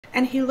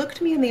And he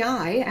looked me in the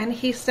eye and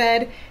he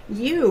said,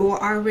 "You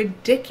are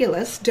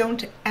ridiculous.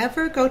 Don't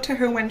ever go to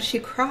her when she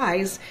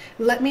cries.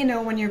 Let me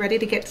know when you're ready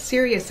to get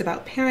serious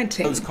about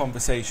parenting." Those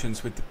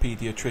conversations with the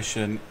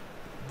paediatrician,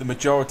 the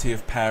majority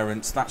of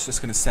parents, that's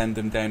just going to send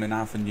them down an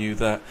avenue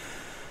that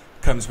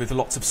comes with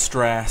lots of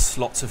stress,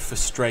 lots of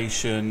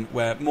frustration,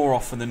 where more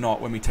often than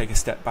not, when we take a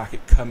step back,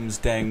 it comes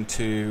down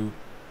to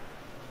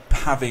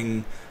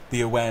having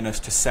the awareness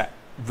to set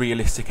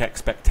realistic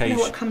expectations. You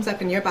know what comes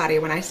up in your body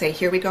when I say,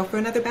 "Here we go for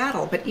another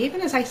battle." But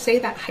even as I say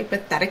that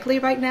hypothetically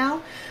right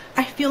now,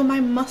 I feel my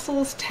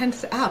muscles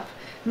tense up.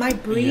 My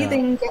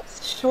breathing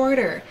gets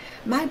shorter.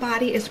 My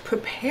body is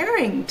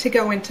preparing to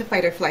go into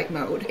fight or flight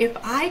mode. If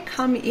I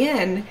come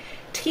in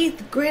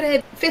teeth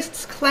gritted,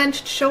 fists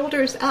clenched,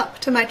 shoulders up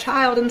to my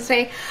child and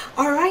say,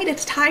 "All right,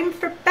 it's time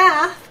for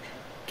bath,"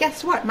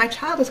 guess what? My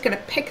child is going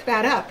to pick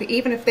that up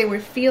even if they were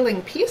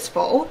feeling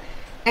peaceful.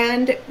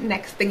 And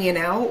next thing you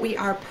know, we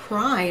are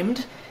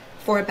primed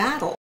for a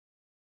battle.